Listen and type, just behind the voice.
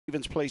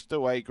Stevens placed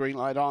away, green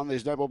light on.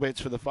 There's no more bets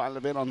for the final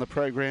event on the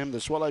program.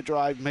 The Swallow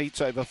Drive meets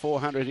over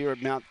 400 here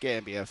at Mount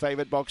Gambier.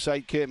 Favourite box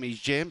 8, Kermy's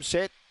Gem.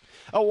 Set.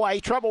 Away,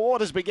 Trouble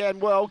Waters began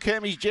well.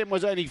 Kermy's Gem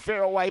was only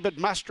fair away, but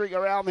mustering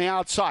around the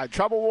outside.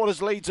 Trouble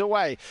Waters leads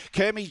away.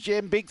 Kermy's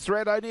Gem, big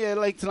threat, only a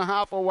length and a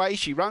half away.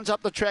 She runs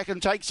up the track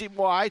and takes him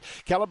wide.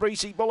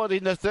 Calabrese Bullet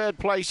in the third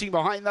placing.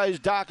 Behind those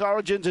Dark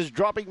Origins is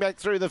dropping back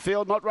through the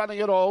field, not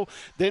running at all.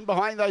 Then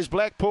behind those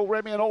Blackpool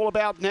Remy and All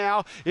About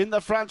Now in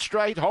the front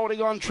straight,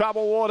 holding on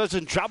Trouble Waters,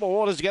 and Trouble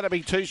Waters is going to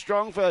be too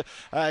strong for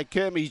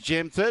Kermy's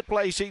Gem. Third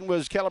placing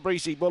was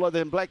Calabrese Bullet,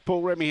 then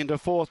Blackpool Remy into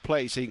fourth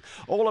placing.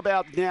 All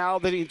About Now,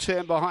 then in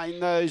turn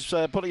behind those,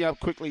 putting up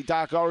quickly,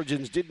 Dark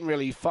Origins didn't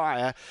really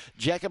fire.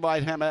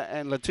 Jacobite Hammer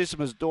and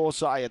Latissimus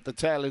Dorsai at the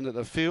tail end of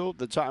the field.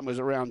 The time was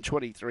around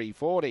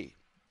 23:40.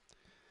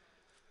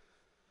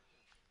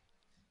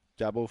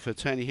 Double for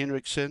Tony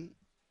Hendrickson.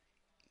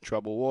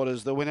 Trouble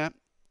Waters the winner.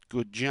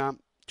 Good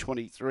jump.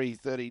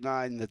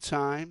 23:39 the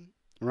time.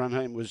 Run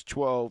home was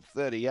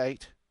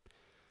 12:38.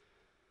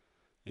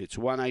 It's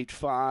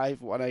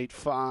 185,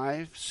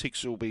 185.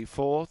 6 will be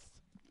fourth.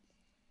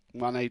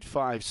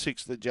 185,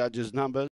 6 the judges' number.